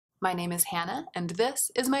My name is Hannah, and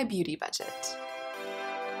this is my beauty budget.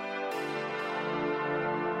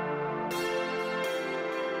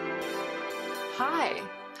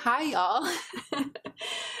 Hi y'all.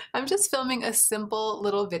 I'm just filming a simple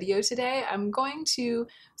little video today. I'm going to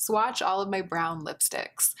swatch all of my brown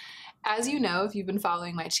lipsticks. As you know, if you've been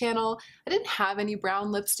following my channel, I didn't have any brown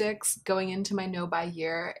lipsticks going into my no-buy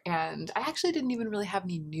year, and I actually didn't even really have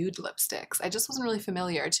any nude lipsticks. I just wasn't really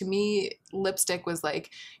familiar. To me, lipstick was like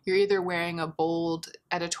you're either wearing a bold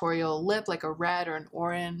editorial lip, like a red or an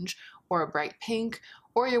orange, or a bright pink,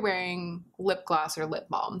 or you're wearing lip gloss or lip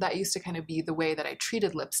balm. That used to kind of be the way that I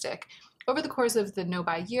treated lipstick. Over the course of the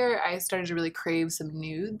no-buy year, I started to really crave some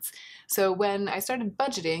nudes. So when I started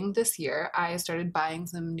budgeting this year, I started buying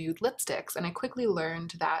some nude lipsticks, and I quickly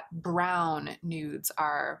learned that brown nudes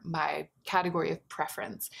are my category of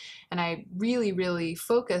preference. And I really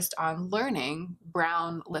focused on learning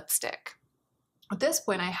brown lipstick. At this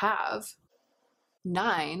point, I have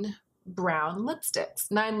 9 brown lipsticks,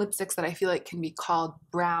 9 lipsticks that I feel like can be called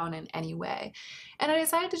brown in any way. And I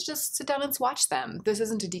decided to just sit down and swatch them. This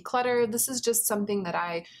isn't a declutter, this is just something that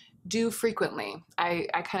I do frequently. I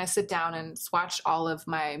kind of sit down and swatch all of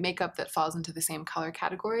my makeup that falls into the same color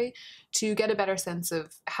category to get a better sense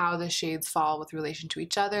of how the shades fall with relation to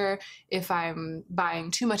each other, if I'm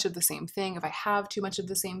buying too much of the same thing, if I have too much of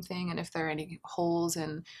the same thing, and if there are any holes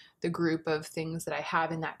in the group of things that I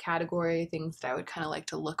have in that category, things that I would kind of like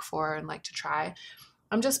to look for and like to try.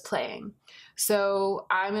 I'm just playing. So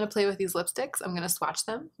I'm going to play with these lipsticks. I'm going to swatch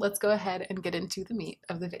them. Let's go ahead and get into the meat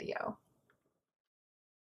of the video.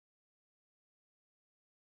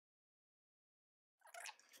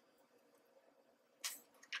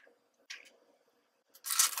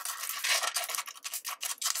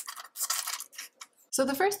 So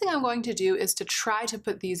the first thing I'm going to do is to try to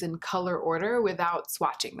put these in color order without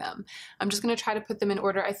swatching them. I'm just going to try to put them in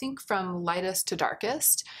order, I think, from lightest to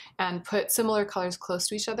darkest, and put similar colors close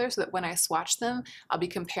to each other so that when I swatch them, I'll be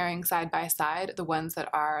comparing side by side the ones that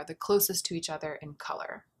are the closest to each other in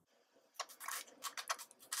color.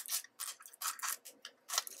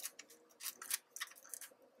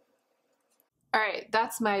 All right,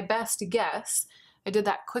 that's my best guess. I did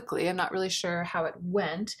that quickly. I'm not really sure how it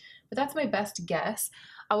went, but that's my best guess.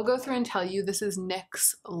 I will go through and tell you this is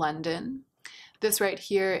NYX London. This right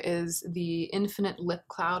here is the Infinite Lip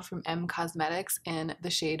Cloud from M Cosmetics in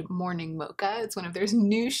the shade Morning Mocha. It's one of their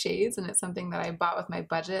new shades, and it's something that I bought with my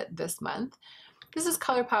budget this month. This is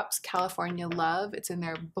ColourPop's California Love. It's in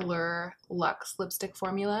their Blur Luxe lipstick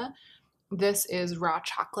formula. This is Raw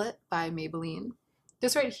Chocolate by Maybelline.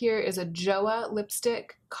 This right here is a Joa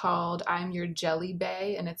lipstick called I'm Your Jelly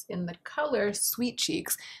Bae, and it's in the color Sweet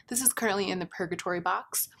Cheeks. This is currently in the Purgatory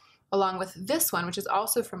box, along with this one, which is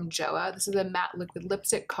also from Joa. This is a matte liquid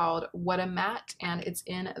lipstick called What a Matte, and it's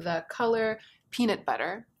in the color Peanut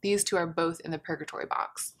Butter. These two are both in the Purgatory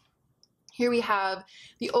box. Here we have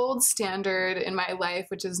the old standard in my life,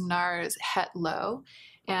 which is NARS Het Low.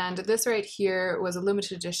 And this right here was a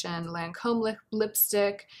limited edition Lancome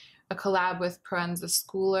lipstick, a collab with Proenza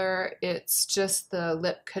Schouler. It's just the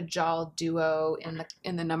Lip Kajal duo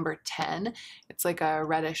in the number 10. It's like a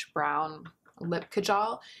reddish brown lip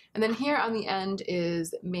kajal. And then here on the end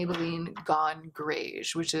is Maybelline Gone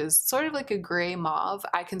Greige, which is sort of like a gray mauve.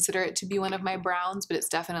 I consider it to be one of my browns, but it's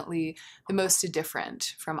definitely the most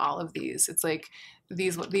different from all of these. It's like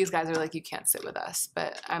these guys are like, you can't sit with us,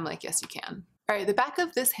 but I'm like, yes, you can. All right, the back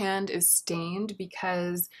of this hand is stained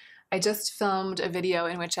because I just filmed a video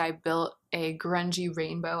in which I built a grungy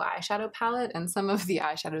rainbow eyeshadow palette, and some of the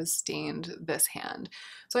eyeshadows stained this hand.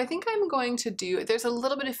 So I think I'm going to do, there's a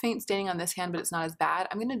little bit of faint staining on this hand, but it's not as bad.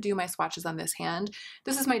 I'm going to do my swatches on this hand.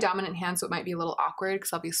 This is my dominant hand, so it might be a little awkward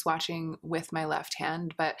because I'll be swatching with my left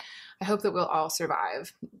hand, but I hope that we'll all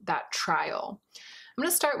survive that trial. I'm going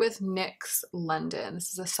to start with NYX London.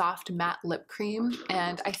 This is a soft matte lip cream,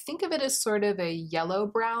 and I think of it as sort of a yellow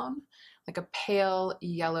brown, like a pale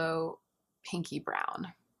yellow pinky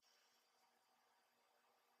brown.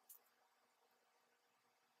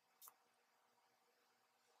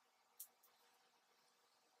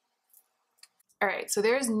 All right, so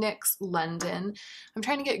there's NYX London. I'm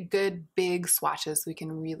trying to get good big swatches so we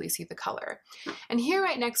can really see the color. And here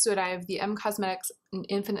right next to it, I have the M Cosmetics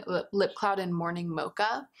Infinite Lip Cloud in Morning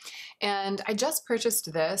Mocha. And I just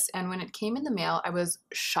purchased this, and when it came in the mail, I was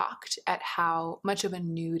shocked at how much of a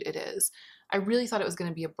nude it is. I really thought it was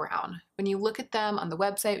going to be a brown. When you look at them on the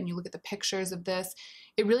website, when you look at the pictures of this,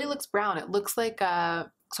 it really looks brown. It looks like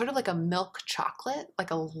a sort of like a milk chocolate,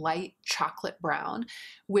 like a light chocolate brown,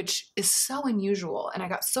 which is so unusual. And I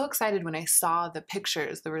got so excited when I saw the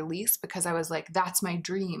pictures, the release, because I was like, that's my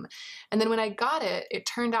dream. And then when I got it, it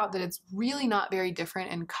turned out that it's really not very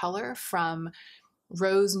different in color from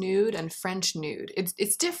Rose Nude and French Nude.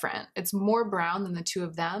 It's different. It's more brown than the two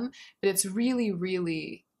of them, but it's really,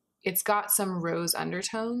 really, it's got some rose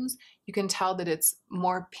undertones. You can tell that it's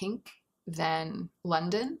more pink than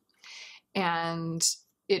London. And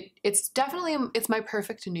it's definitely, it's my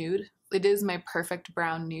perfect nude. It is my perfect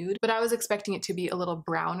brown nude, but I was expecting it to be a little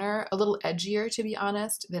browner, a little edgier, to be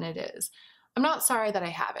honest, than it is. I'm not sorry that I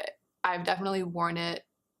have it. I've definitely worn it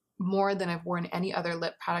more than I've worn any other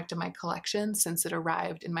lip product in my collection since it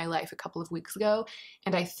arrived in my life a couple of weeks ago.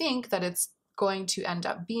 And I think that it's going to end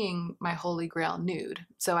up being my holy grail nude.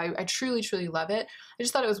 So I truly, truly love it. I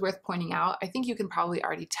just thought it was worth pointing out. I think you can probably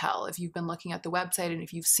already tell if you've been looking at the website and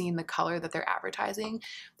if you've seen the color that they're advertising,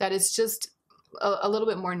 that it's just a little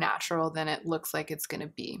bit more natural than it looks like it's going to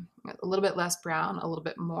be. A little bit less brown, a little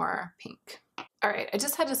bit more pink. All right, I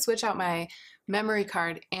just had to switch out my memory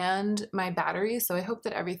card and my battery, so I hope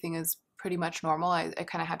that everything is pretty much normal. I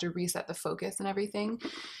kind of had to reset the focus and everything.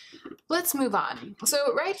 Let's move on.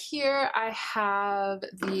 So right here I have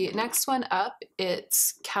the next one up.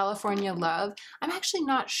 It's California Love. I'm actually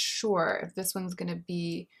not sure if this one's going to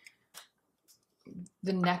be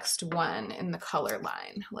the next one in the color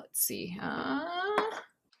line. Let's see.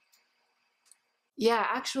 Yeah,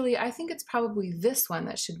 actually, I think it's probably this one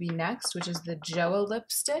that should be next, which is the Joa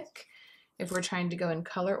lipstick, if we're trying to go in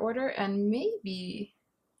color order, and maybe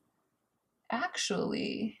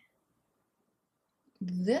actually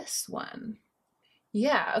this one.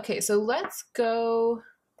 Yeah, okay, so let's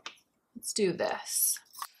do this.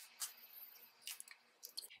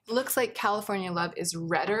 It looks like California Love is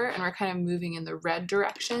redder, and we're kind of moving in the red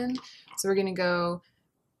direction. So we're gonna go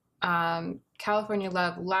California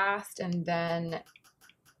Love last, and then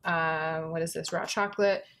what is this, raw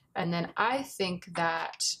chocolate, and then I think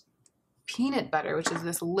that peanut butter, which is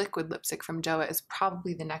this liquid lipstick from Joa, is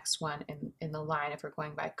probably the next one in the line if we're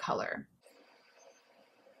going by color.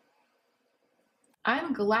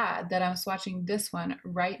 I'm glad that I'm swatching this one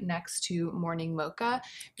right next to Morning Mocha,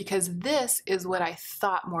 because this is what I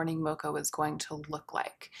thought Morning Mocha was going to look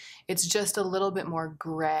like. It's just a little bit more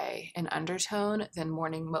gray in undertone than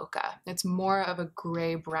Morning Mocha. It's more of a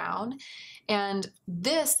gray brown, and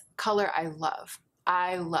this color I love.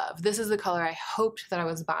 I love. This is the color I hoped that I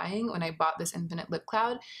was buying when I bought this Infinite Lip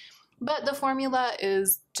Cloud. But the formula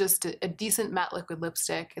is just a decent matte liquid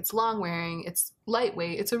lipstick. It's long wearing, it's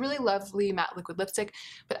lightweight, it's a really lovely matte liquid lipstick,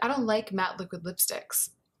 but I don't like matte liquid lipsticks.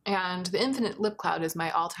 And the Infinite Lip Cloud is my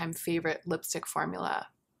all-time favorite lipstick formula,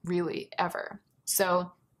 really, ever.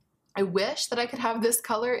 So I wish that I could have this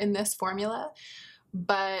color in this formula,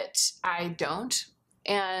 but I don't.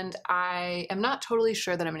 And I am not totally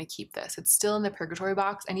sure that I'm going to keep this. It's still in the purgatory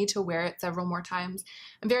box. I need to wear it several more times.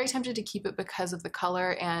 I'm very tempted to keep it because of the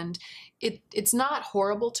color, and it's not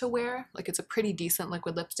horrible to wear. Like, it's a pretty decent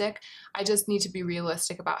liquid lipstick. I just need to be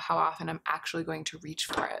realistic about how often I'm actually going to reach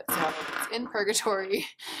for it. So it's in purgatory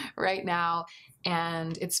right now,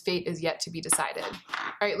 and its fate is yet to be decided.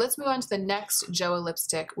 All right, let's move on to the next Joa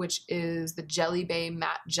lipstick, which is the Jelly Bay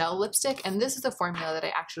Matte Gel Lipstick. And this is a formula that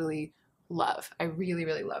I actually love. I really,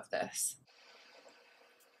 really love this.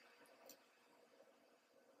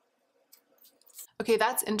 Okay,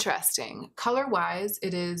 that's interesting. Color-wise,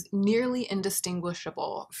 it is nearly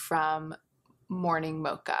indistinguishable from Morning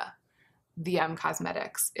Mocha, the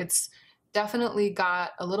Cosmetics. It's definitely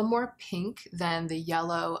got a little more pink than the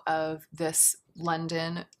yellow of this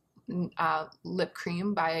London lip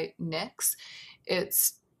cream by NYX.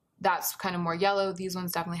 That's kind of more yellow. These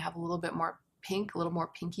ones definitely have a little bit more pink, a little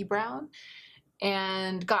more pinky brown.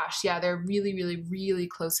 And gosh, yeah, they're really, really, really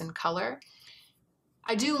close in color.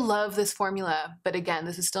 I do love this formula, but again,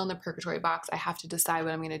 this is still in the purgatory box. I have to decide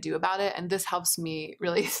what I'm going to do about it, and this helps me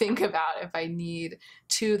really think about if I need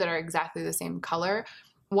two that are exactly the same color.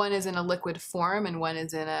 One is in a liquid form and one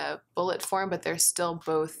is in a bullet form, but they're still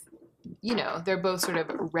both, you know, they're both sort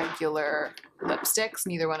of regular lipsticks.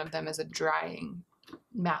 Neither one of them is a drying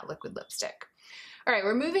matte liquid lipstick. All right,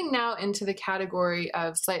 we're moving now into the category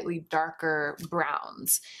of slightly darker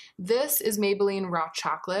browns. This is Maybelline Raw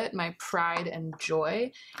Chocolate, my pride and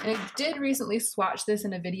joy. And I did recently swatch this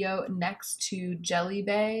in a video next to Jelly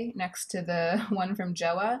Bay, next to the one from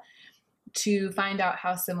Joa, to find out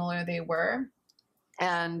how similar they were.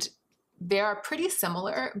 And they are pretty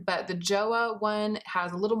similar, but the Joa one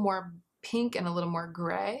has a little more pink and a little more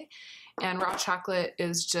gray. and raw chocolate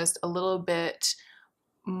is just a little bit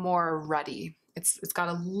more ruddy. It's got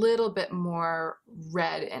a little bit more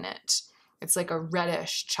red in it. It's like a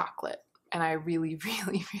reddish chocolate, and I really,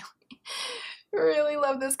 really, really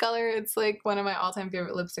love this color. It's like one of my all-time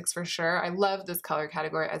favorite lipsticks for sure. I love this color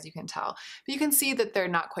category, as you can tell. But you can see that they're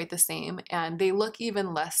not quite the same, and they look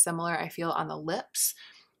even less similar, I feel, on the lips.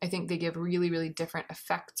 I think they give really, really different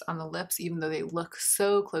effects on the lips, even though they look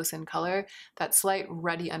so close in color. That slight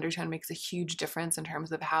ruddy undertone makes a huge difference in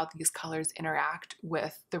terms of how these colors interact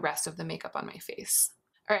with the rest of the makeup on my face.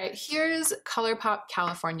 All right, here's ColourPop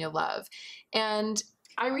California Love. And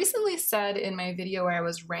I recently said in my video where I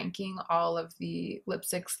was ranking all of the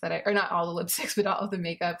lipsticks that or not all the lipsticks, but all of the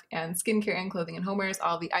makeup and skincare and clothing and homewares,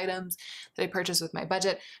 all the items that I purchased with my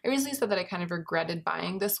budget. I recently said that I kind of regretted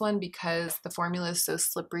buying this one because the formula is so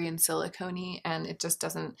slippery and silicone-y and it just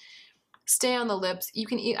doesn't stay on the lips.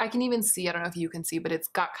 I can even see, I don't know if you can see, but it's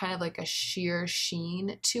got kind of like a sheer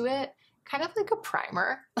sheen to it, kind of like a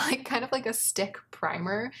primer, like kind of like a stick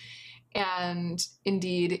primer. And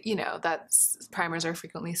indeed, you know, primers are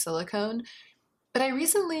frequently silicone. But I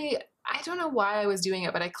don't know why I was doing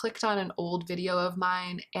it, but I clicked on an old video of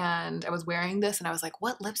mine and I was wearing this and I was like,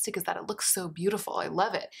 what lipstick is that? It looks so beautiful. I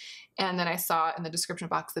love it. And then I saw in the description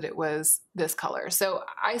box that it was this color. So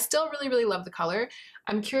I still really, really love the color.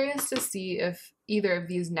 I'm curious to see if either of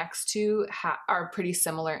these next two are pretty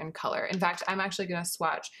similar in color. In fact, I'm actually going to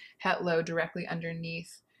swatch Het Low directly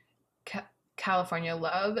underneath California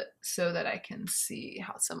Love so that I can see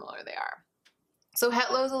how similar they are. So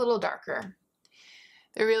Het Low is a little darker.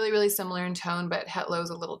 They're really, really similar in tone, but Het Low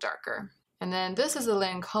is a little darker. And then this is a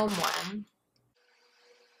Lancome one,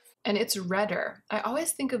 and it's redder. I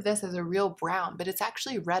always think of this as a real brown, but it's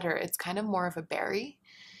actually redder. It's kind of more of a berry.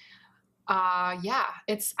 Yeah,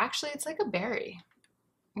 it's like a berry.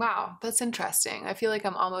 Wow, that's interesting. I feel like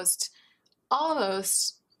I'm almost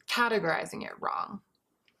categorizing it wrong.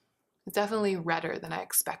 It's definitely redder than I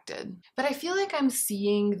expected. But I feel like I'm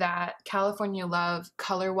seeing that California Love,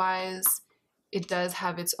 color-wise, it does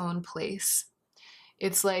have its own place.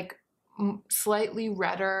 It's like slightly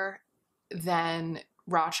redder than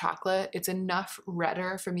raw chocolate. It's enough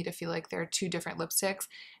redder for me to feel like they're two different lipsticks.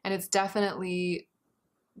 And it's definitely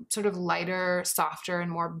sort of lighter, softer, and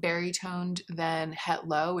more berry toned than Het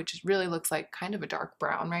Low, which really looks like kind of a dark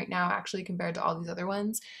brown right now, actually, compared to all these other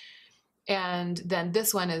ones. And then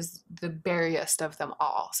this one is the berriest of them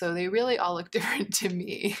all. So they really all look different to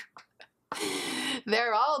me.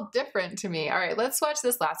 They're all different to me. All right, let's swatch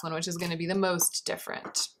this last one, which is going to be the most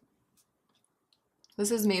different.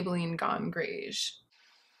 This is Maybelline Gone Greige.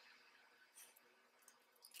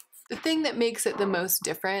 The thing that makes it the most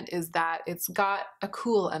different is that it's got a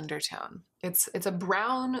cool undertone. It's a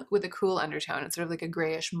brown with a cool undertone. It's sort of like a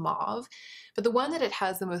grayish mauve. But the one that it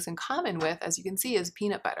has the most in common with, as you can see, is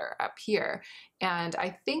peanut butter up here. And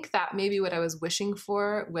I think that maybe what I was wishing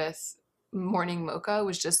for with Morning Mocha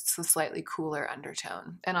was just a slightly cooler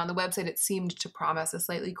undertone. And on the website, it seemed to promise a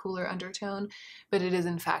slightly cooler undertone, but it is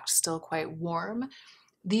in fact still quite warm.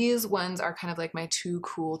 These ones are kind of like my two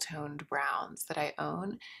cool toned browns that I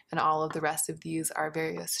own, and all of the rest of these are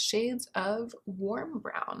various shades of warm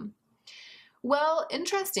brown. Well,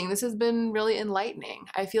 interesting. This has been really enlightening.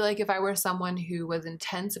 I feel like if I were someone who was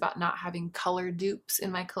intense about not having color dupes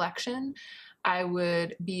in my collection, I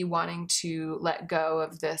would be wanting to let go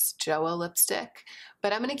of this Joa lipstick,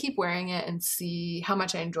 but I'm going to keep wearing it and see how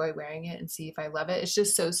much I enjoy wearing it and see if I love it. It's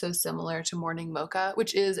just so similar to Morning Mocha,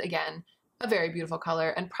 which is, again, a very beautiful color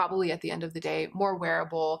and probably at the end of the day more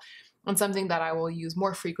wearable and something that I will use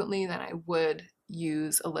more frequently than I would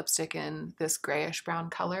use a lipstick in this grayish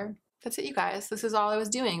brown color. That's it, you guys. This is all I was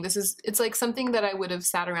doing. It's like something that I would have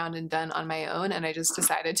sat around and done on my own, and I just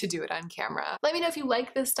decided to do it on camera. Let me know if you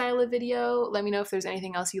like this style of video. Let me know if there's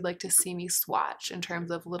anything else you'd like to see me swatch in terms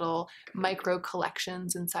of little micro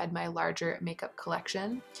collections inside my larger makeup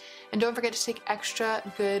collection. And don't forget to take extra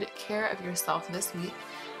good care of yourself this week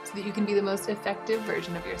so that you can be the most effective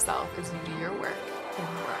version of yourself as you do your work in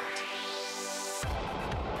the world.